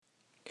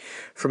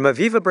From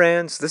Aviva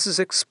Brands, this is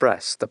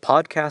Express, the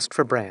podcast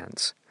for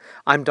brands.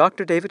 I'm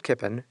Dr. David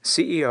Kippen,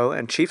 CEO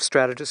and Chief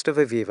Strategist of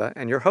Aviva,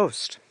 and your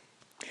host.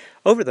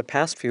 Over the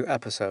past few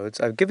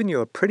episodes, I've given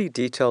you a pretty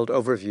detailed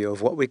overview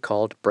of what we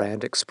called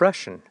brand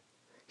expression.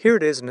 Here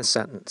it is in a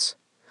sentence.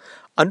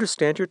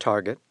 Understand your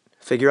target,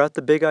 figure out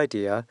the big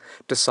idea,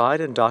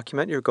 decide and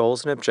document your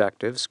goals and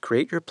objectives,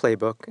 create your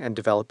playbook, and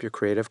develop your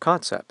creative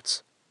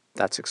concepts.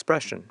 That's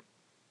expression.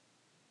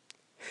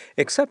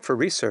 Except for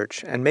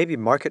research and maybe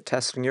market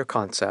testing your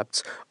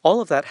concepts,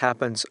 all of that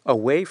happens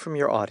away from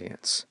your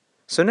audience.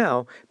 So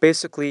now,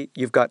 basically,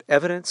 you've got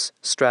evidence,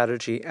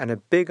 strategy, and a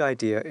big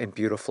idea in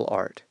beautiful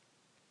art.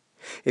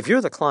 If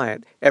you're the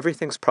client,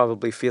 everything's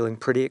probably feeling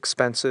pretty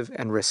expensive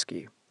and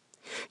risky.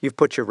 You've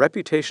put your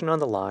reputation on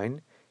the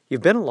line,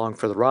 you've been along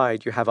for the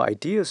ride, you have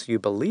ideas you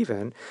believe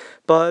in,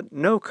 but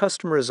no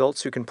customer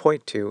results you can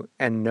point to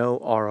and no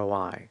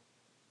ROI.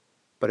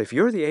 But if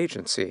you're the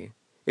agency,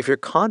 if you're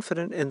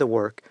confident in the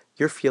work,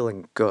 you're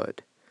feeling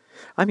good.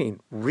 I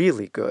mean,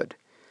 really good.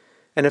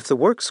 And if the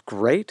work's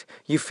great,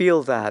 you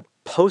feel that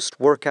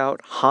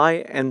post-workout,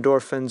 high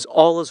endorphins,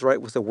 all is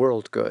right with the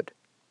world good.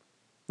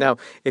 Now,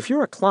 if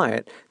you're a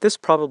client, this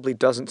probably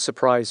doesn't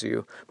surprise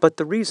you, but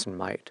the reason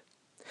might.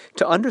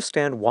 To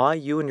understand why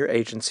you and your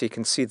agency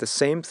can see the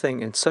same thing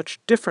in such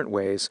different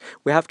ways,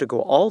 we have to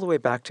go all the way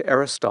back to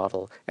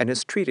Aristotle and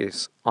his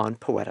treatise on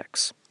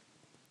poetics.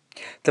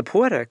 The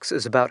Poetics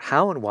is about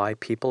how and why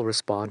people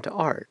respond to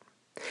art.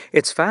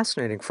 It's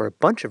fascinating for a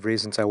bunch of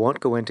reasons I won't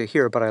go into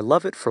here, but I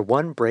love it for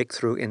one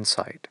breakthrough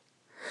insight.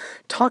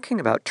 Talking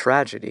about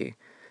tragedy,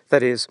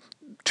 that is,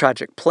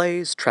 tragic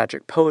plays,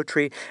 tragic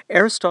poetry,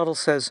 Aristotle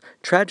says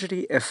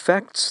tragedy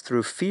effects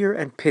through fear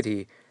and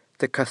pity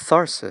the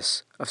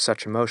catharsis of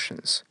such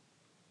emotions.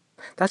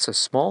 That's a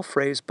small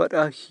phrase, but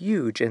a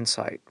huge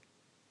insight.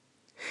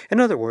 In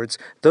other words,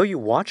 though you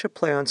watch a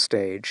play on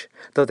stage,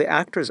 though the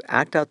actors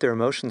act out their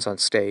emotions on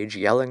stage,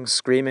 yelling,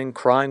 screaming,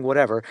 crying,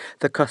 whatever,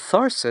 the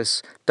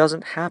catharsis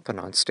doesn't happen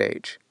on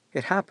stage.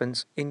 It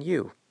happens in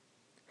you.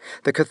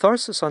 The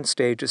catharsis on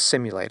stage is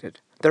simulated.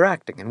 They're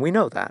acting, and we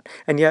know that.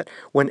 And yet,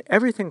 when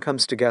everything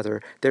comes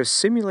together, their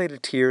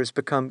simulated tears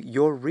become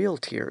your real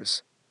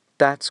tears.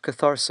 That's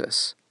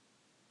catharsis.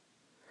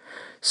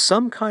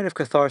 Some kind of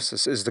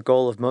catharsis is the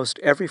goal of most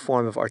every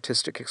form of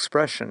artistic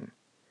expression.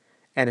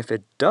 And if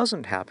it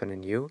doesn't happen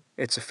in you,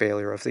 it's a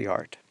failure of the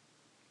art.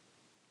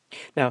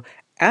 Now,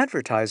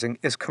 advertising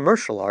is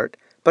commercial art,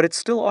 but it's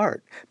still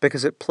art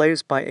because it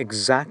plays by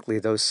exactly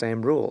those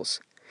same rules.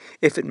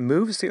 If it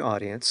moves the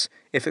audience,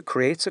 if it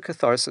creates a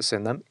catharsis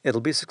in them,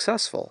 it'll be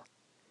successful.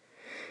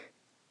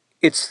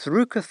 It's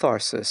through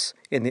catharsis,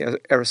 in the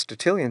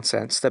Aristotelian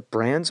sense, that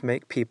brands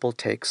make people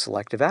take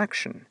selective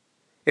action.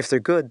 If they're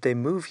good, they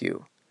move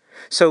you.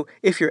 So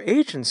if your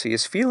agency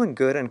is feeling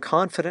good and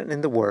confident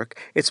in the work,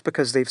 it's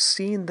because they've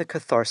seen the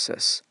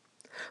catharsis.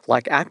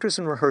 Like actors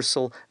in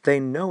rehearsal, they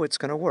know it's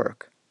going to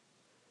work.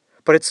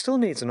 But it still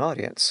needs an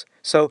audience.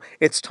 So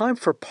it's time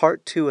for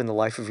part 2 in the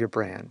life of your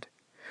brand.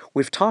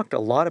 We've talked a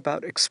lot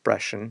about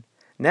expression.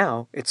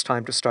 Now it's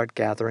time to start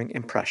gathering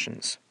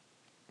impressions.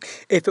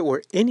 If it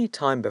were any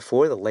time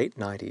before the late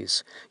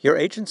 90s, your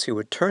agency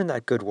would turn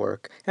that good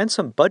work and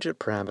some budget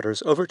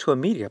parameters over to a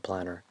media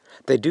planner.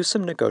 They'd do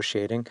some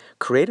negotiating,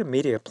 create a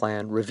media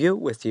plan, review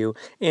it with you,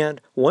 and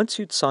once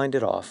you'd signed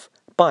it off,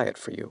 buy it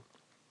for you.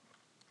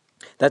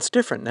 That's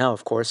different now,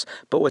 of course,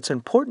 but what's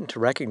important to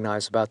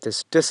recognize about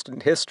this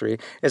distant history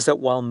is that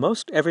while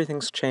most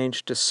everything's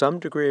changed to some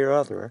degree or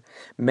other,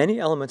 many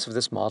elements of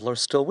this model are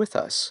still with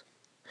us.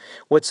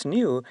 What's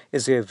new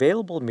is the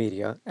available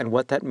media and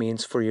what that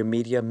means for your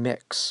media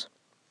mix.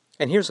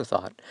 And here's a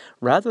thought.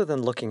 Rather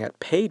than looking at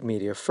paid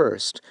media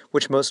first,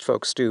 which most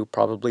folks do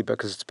probably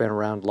because it's been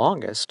around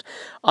longest,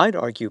 I'd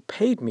argue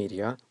paid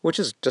media, which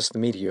is just the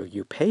media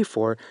you pay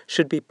for,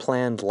 should be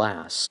planned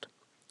last.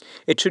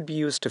 It should be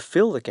used to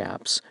fill the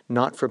gaps,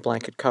 not for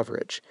blanket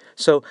coverage.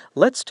 So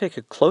let's take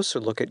a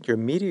closer look at your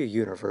media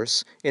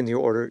universe in the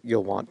order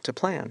you'll want to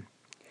plan.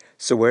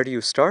 So where do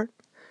you start?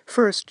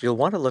 First, you'll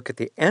want to look at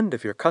the end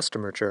of your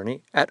customer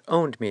journey at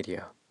owned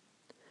media.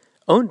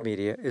 Owned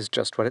media is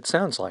just what it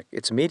sounds like.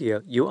 It's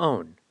media you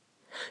own.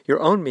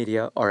 Your own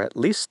media are at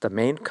least the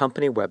main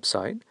company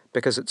website,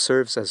 because it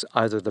serves as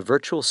either the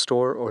virtual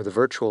store or the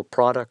virtual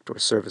product or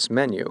service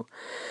menu.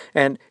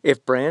 And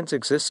if brands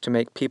exist to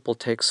make people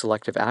take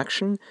selective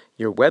action,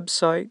 your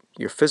website,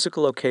 your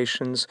physical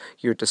locations,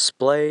 your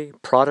display,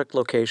 product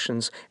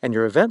locations, and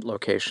your event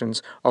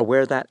locations are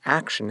where that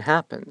action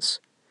happens.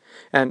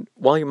 And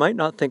while you might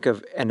not think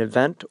of an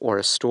event or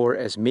a store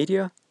as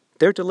media,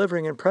 they're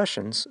delivering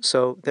impressions,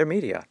 so they're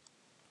media.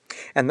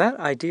 And that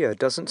idea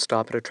doesn't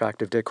stop at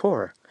attractive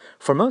decor.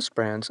 For most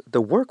brands,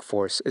 the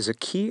workforce is a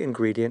key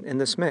ingredient in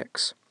this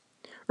mix.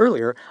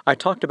 Earlier, I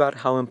talked about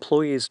how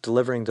employees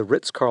delivering the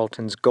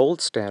Ritz-Carlton's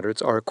gold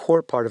standards are a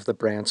core part of the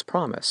brand's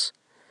promise.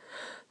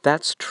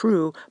 That's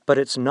true, but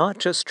it's not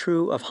just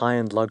true of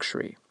high-end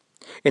luxury.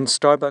 In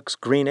Starbucks'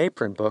 Green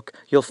Apron book,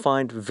 you'll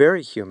find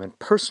very human,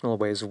 personal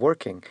ways of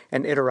working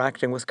and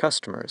interacting with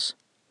customers.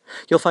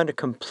 You'll find a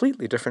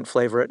completely different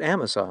flavor at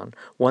Amazon,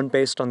 one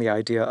based on the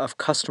idea of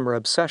customer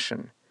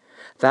obsession.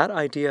 That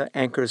idea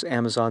anchors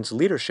Amazon's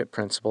leadership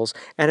principles,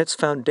 and it's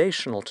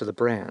foundational to the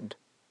brand.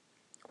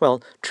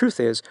 Well,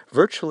 truth is,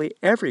 virtually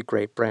every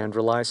great brand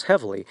relies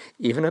heavily,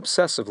 even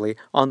obsessively,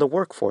 on the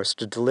workforce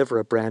to deliver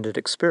a branded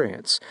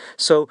experience.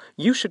 So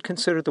you should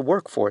consider the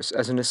workforce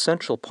as an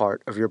essential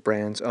part of your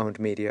brand's owned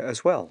media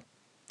as well.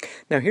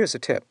 Now here's a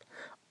tip.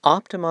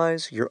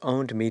 Optimize your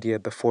owned media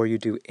before you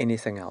do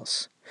anything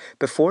else.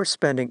 Before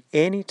spending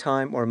any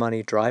time or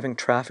money driving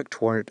traffic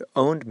toward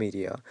owned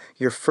media,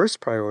 your first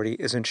priority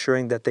is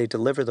ensuring that they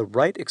deliver the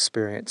right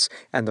experience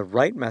and the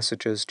right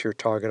messages to your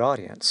target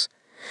audience.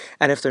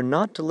 And if they're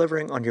not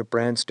delivering on your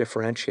brand's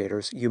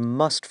differentiators, you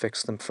must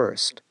fix them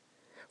first.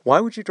 Why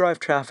would you drive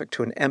traffic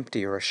to an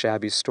empty or a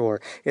shabby store?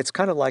 It's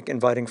kind of like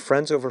inviting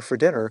friends over for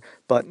dinner,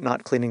 but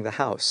not cleaning the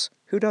house.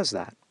 Who does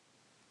that?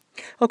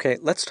 Okay,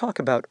 let's talk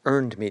about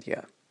earned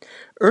media.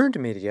 Earned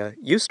media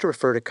used to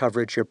refer to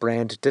coverage your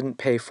brand didn't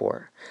pay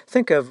for.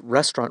 Think of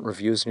restaurant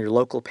reviews in your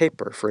local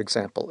paper, for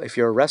example. If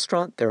you're a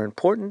restaurant, they're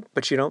important,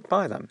 but you don't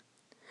buy them.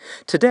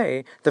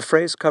 Today, the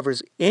phrase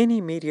covers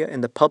any media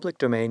in the public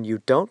domain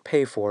you don't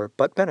pay for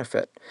but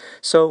benefit.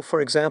 So, for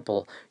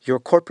example, your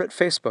corporate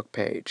Facebook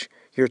page,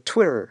 your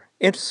Twitter,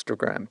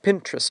 Instagram,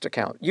 Pinterest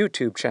account,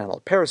 YouTube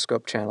channel,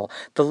 Periscope channel,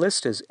 the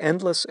list is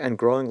endless and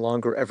growing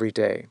longer every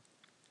day.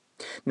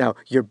 Now,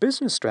 your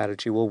business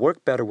strategy will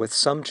work better with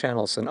some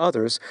channels than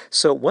others,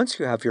 so once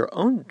you have your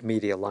own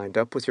media lined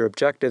up with your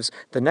objectives,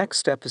 the next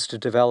step is to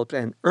develop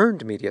an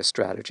earned media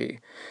strategy.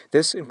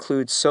 This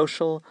includes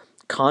social,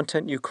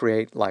 content you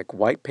create like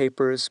white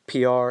papers,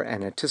 PR,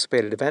 and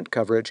anticipated event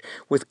coverage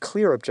with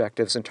clear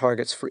objectives and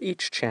targets for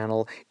each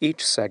channel,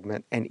 each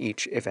segment, and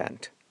each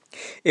event.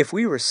 If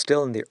we were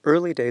still in the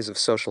early days of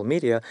social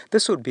media,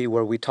 this would be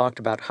where we talked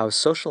about how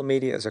social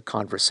media is a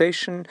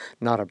conversation,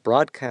 not a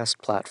broadcast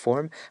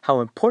platform,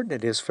 how important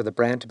it is for the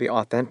brand to be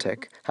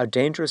authentic, how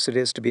dangerous it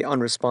is to be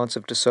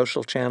unresponsive to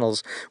social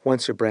channels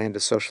once your brand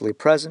is socially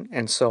present,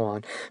 and so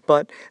on.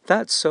 But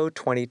that's so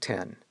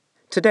 2010.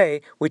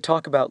 Today, we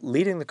talk about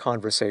leading the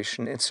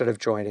conversation instead of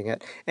joining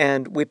it,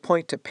 and we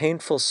point to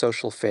painful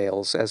social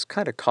fails as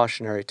kind of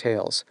cautionary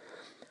tales.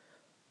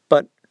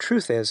 But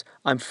truth is,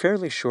 I'm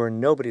fairly sure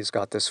nobody's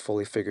got this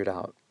fully figured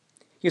out.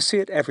 You see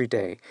it every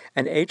day.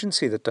 An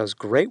agency that does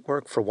great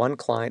work for one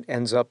client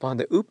ends up on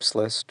the oops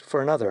list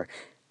for another,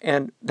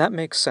 and that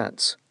makes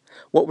sense.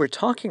 What we're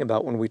talking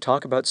about when we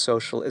talk about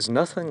social is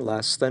nothing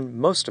less than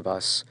most of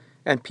us,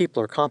 and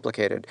people are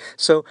complicated.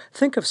 So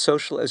think of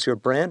social as your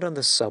brand on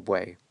the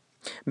subway.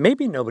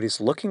 Maybe nobody's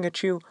looking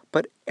at you,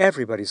 but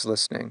everybody's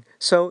listening.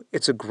 So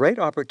it's a great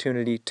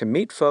opportunity to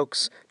meet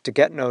folks, to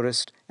get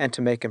noticed, and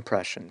to make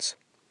impressions.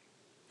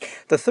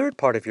 The third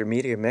part of your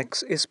media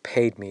mix is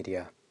paid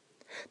media.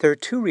 There are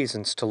two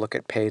reasons to look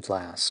at paid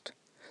last.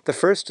 The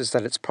first is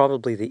that it's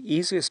probably the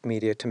easiest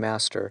media to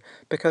master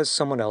because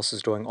someone else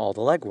is doing all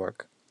the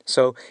legwork.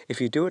 So if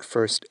you do it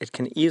first, it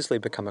can easily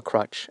become a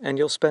crutch, and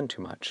you'll spend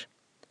too much.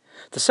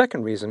 The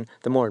second reason,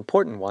 the more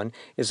important one,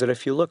 is that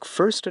if you look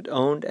first at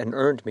owned and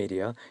earned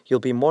media, you'll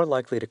be more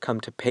likely to come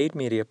to paid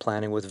media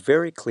planning with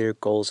very clear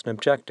goals and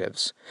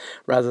objectives.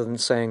 Rather than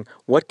saying,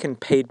 what can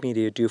paid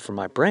media do for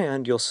my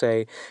brand, you'll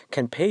say,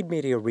 can paid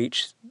media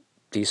reach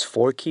these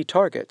 4 key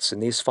targets in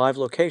these 5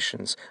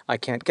 locations I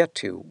can't get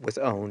to with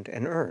owned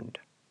and earned?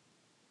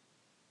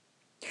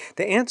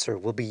 The answer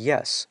will be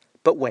yes.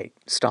 But wait,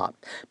 stop.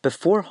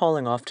 Before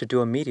hauling off to do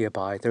a media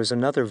buy, there's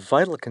another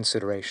vital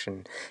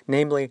consideration,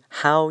 namely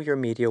how your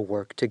media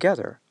work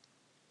together.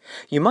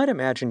 You might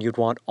imagine you'd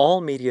want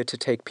all media to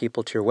take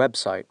people to your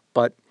website,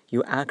 but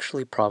you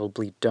actually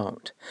probably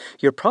don't.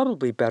 You're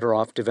probably better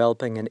off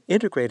developing an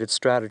integrated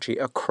strategy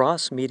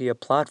across media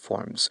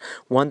platforms,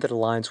 one that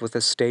aligns with the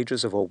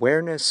stages of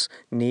awareness,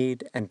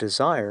 need, and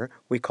desire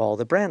we call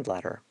the brand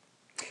ladder.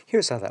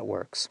 Here's how that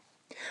works.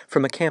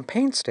 From a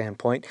campaign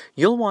standpoint,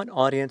 you'll want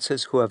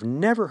audiences who have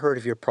never heard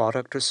of your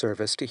product or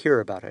service to hear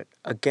about it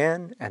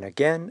again and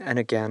again and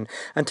again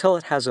until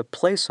it has a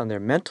place on their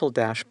mental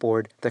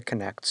dashboard that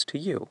connects to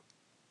you.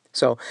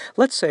 So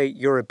let's say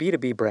you're a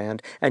B2B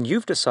brand and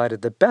you've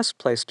decided the best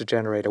place to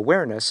generate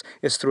awareness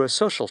is through a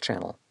social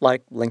channel,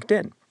 like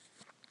LinkedIn.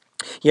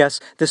 Yes,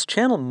 this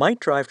channel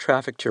might drive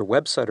traffic to your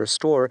website or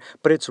store,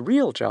 but its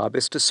real job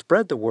is to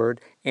spread the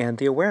word and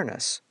the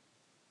awareness.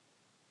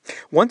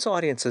 Once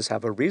audiences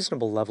have a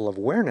reasonable level of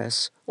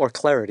awareness or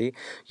clarity,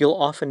 you'll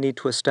often need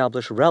to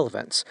establish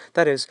relevance,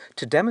 that is,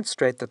 to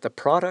demonstrate that the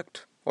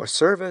product or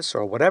service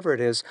or whatever it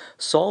is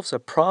solves a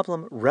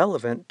problem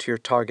relevant to your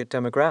target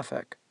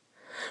demographic.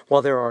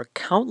 While there are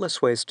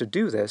countless ways to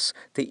do this,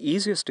 the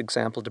easiest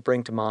example to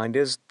bring to mind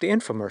is the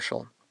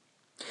infomercial.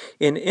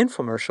 In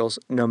infomercials,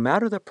 no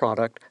matter the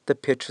product, the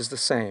pitch is the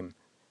same.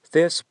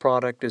 This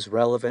product is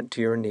relevant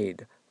to your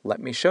need.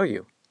 Let me show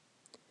you.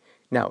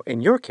 Now,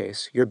 in your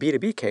case, your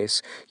B2B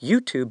case,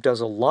 YouTube does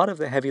a lot of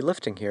the heavy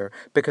lifting here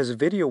because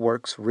video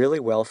works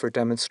really well for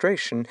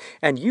demonstration,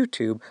 and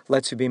YouTube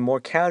lets you be more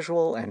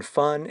casual and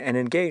fun and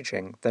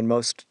engaging than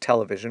most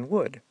television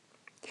would.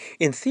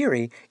 In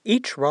theory,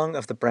 each rung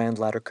of the brand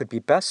ladder could be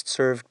best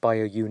served by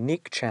a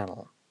unique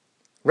channel.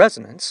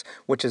 Resonance,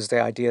 which is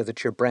the idea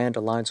that your brand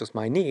aligns with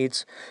my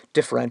needs,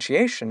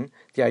 differentiation,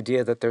 the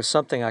idea that there's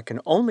something I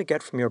can only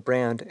get from your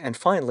brand, and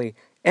finally,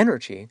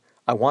 energy,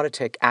 I want to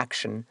take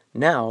action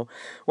now.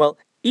 Well,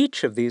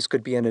 each of these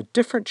could be in a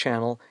different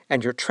channel,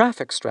 and your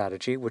traffic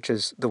strategy, which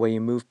is the way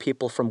you move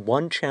people from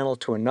one channel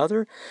to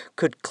another,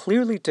 could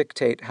clearly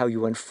dictate how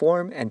you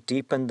inform and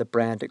deepen the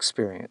brand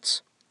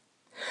experience.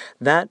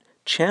 That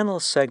channel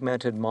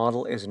segmented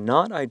model is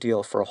not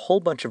ideal for a whole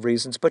bunch of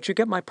reasons, but you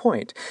get my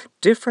point.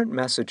 Different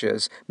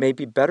messages may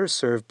be better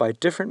served by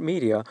different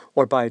media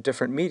or by a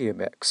different media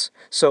mix.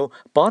 So,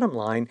 bottom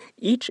line,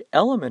 each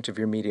element of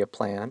your media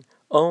plan,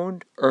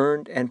 owned,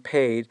 earned, and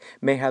paid,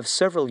 may have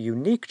several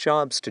unique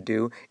jobs to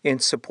do in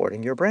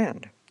supporting your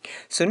brand.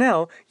 So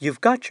now you've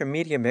got your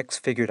media mix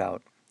figured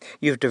out.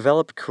 You've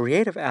developed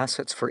creative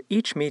assets for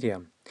each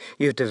medium.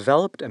 You've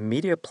developed a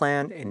media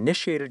plan,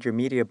 initiated your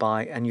media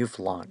buy, and you've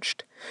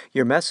launched.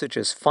 Your message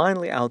is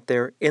finally out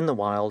there in the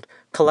wild,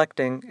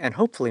 collecting and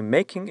hopefully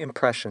making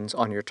impressions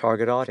on your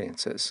target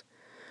audiences.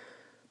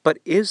 But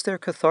is there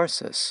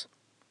catharsis?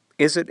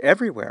 Is it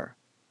everywhere?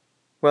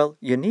 Well,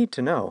 you need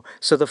to know.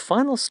 So the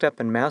final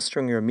step in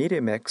mastering your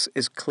media mix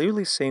is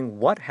clearly seeing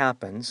what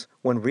happens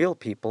when real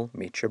people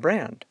meet your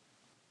brand.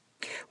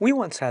 We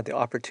once had the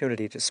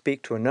opportunity to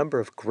speak to a number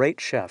of great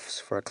chefs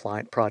for a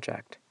client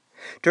project.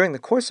 During the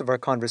course of our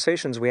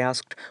conversations, we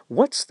asked,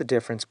 what's the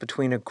difference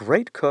between a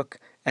great cook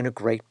and a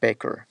great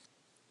baker?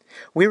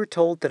 We were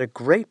told that a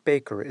great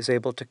baker is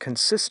able to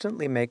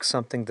consistently make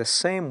something the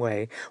same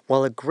way,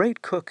 while a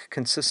great cook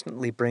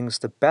consistently brings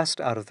the best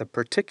out of the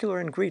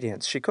particular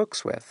ingredients she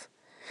cooks with.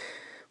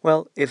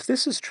 Well, if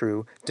this is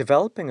true,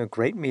 developing a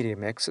great media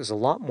mix is a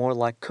lot more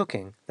like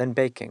cooking than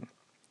baking.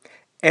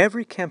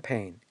 Every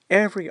campaign,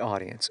 every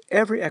audience,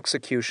 every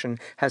execution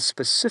has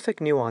specific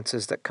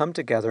nuances that come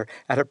together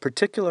at a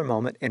particular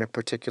moment in a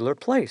particular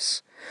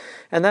place.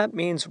 And that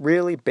means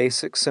really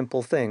basic,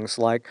 simple things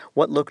like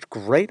what looked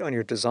great on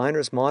your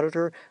designer's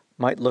monitor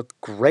might look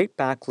great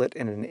backlit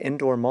in an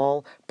indoor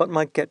mall, but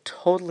might get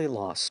totally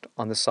lost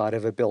on the side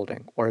of a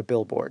building or a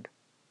billboard.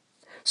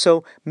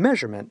 So,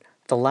 measurement,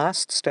 the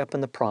last step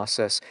in the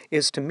process,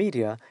 is to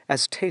media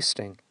as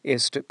tasting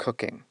is to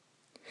cooking.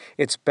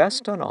 It's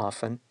best done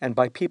often and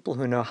by people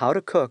who know how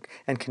to cook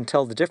and can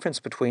tell the difference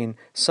between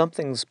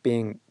something's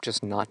being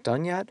just not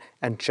done yet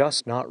and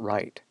just not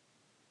right.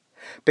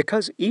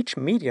 Because each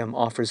medium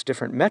offers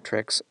different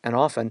metrics and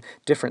often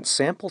different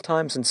sample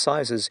times and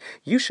sizes,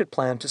 you should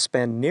plan to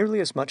spend nearly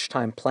as much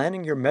time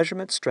planning your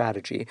measurement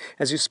strategy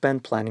as you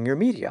spend planning your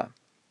media.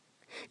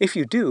 If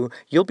you do,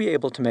 you'll be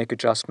able to make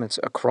adjustments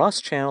across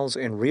channels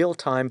in real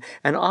time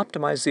and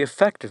optimize the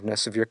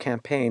effectiveness of your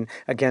campaign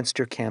against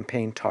your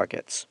campaign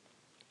targets.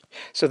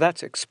 So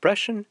that's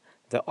expression,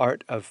 the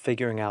art of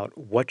figuring out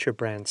what your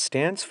brand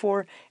stands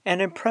for,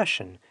 and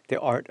impression, the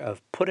art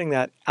of putting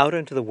that out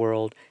into the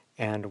world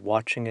and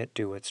watching it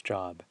do its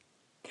job.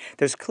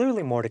 There's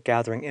clearly more to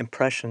gathering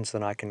impressions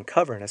than I can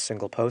cover in a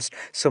single post,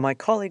 so my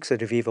colleagues at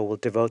Aviva will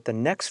devote the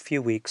next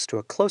few weeks to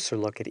a closer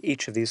look at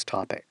each of these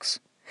topics.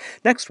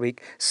 Next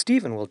week,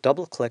 Stephen will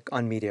double-click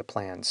on media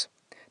plans.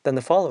 Then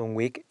the following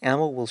week,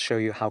 Emma will show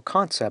you how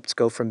concepts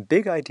go from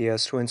big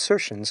ideas to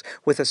insertions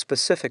with a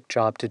specific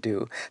job to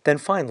do. Then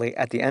finally,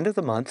 at the end of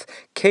the month,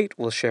 Kate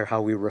will share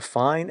how we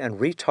refine and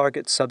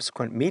retarget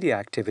subsequent media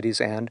activities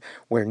and,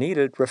 where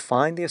needed,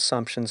 refine the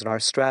assumptions in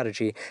our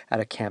strategy at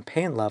a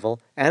campaign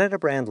level and at a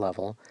brand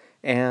level,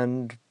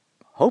 and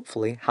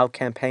hopefully how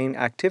campaign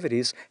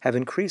activities have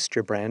increased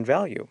your brand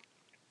value.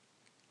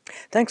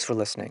 Thanks for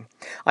listening.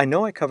 I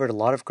know I covered a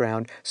lot of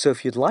ground, so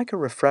if you'd like a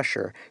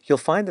refresher, you'll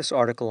find this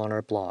article on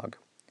our blog.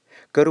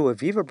 Go to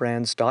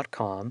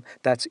avivabrands.com,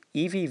 that's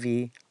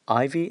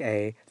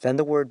EVVIVA, then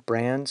the word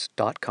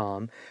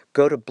brands.com,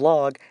 go to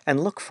blog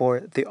and look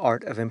for The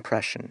Art of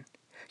Impression.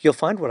 You'll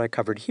find what I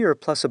covered here,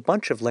 plus a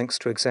bunch of links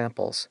to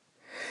examples.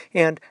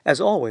 And, as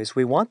always,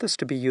 we want this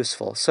to be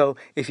useful, so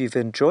if you've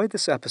enjoyed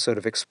this episode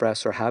of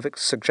Express or have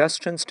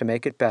suggestions to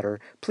make it better,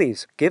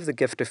 please give the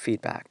gift of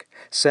feedback.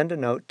 Send a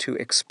note to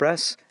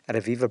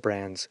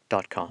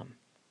express@avivabrands.com.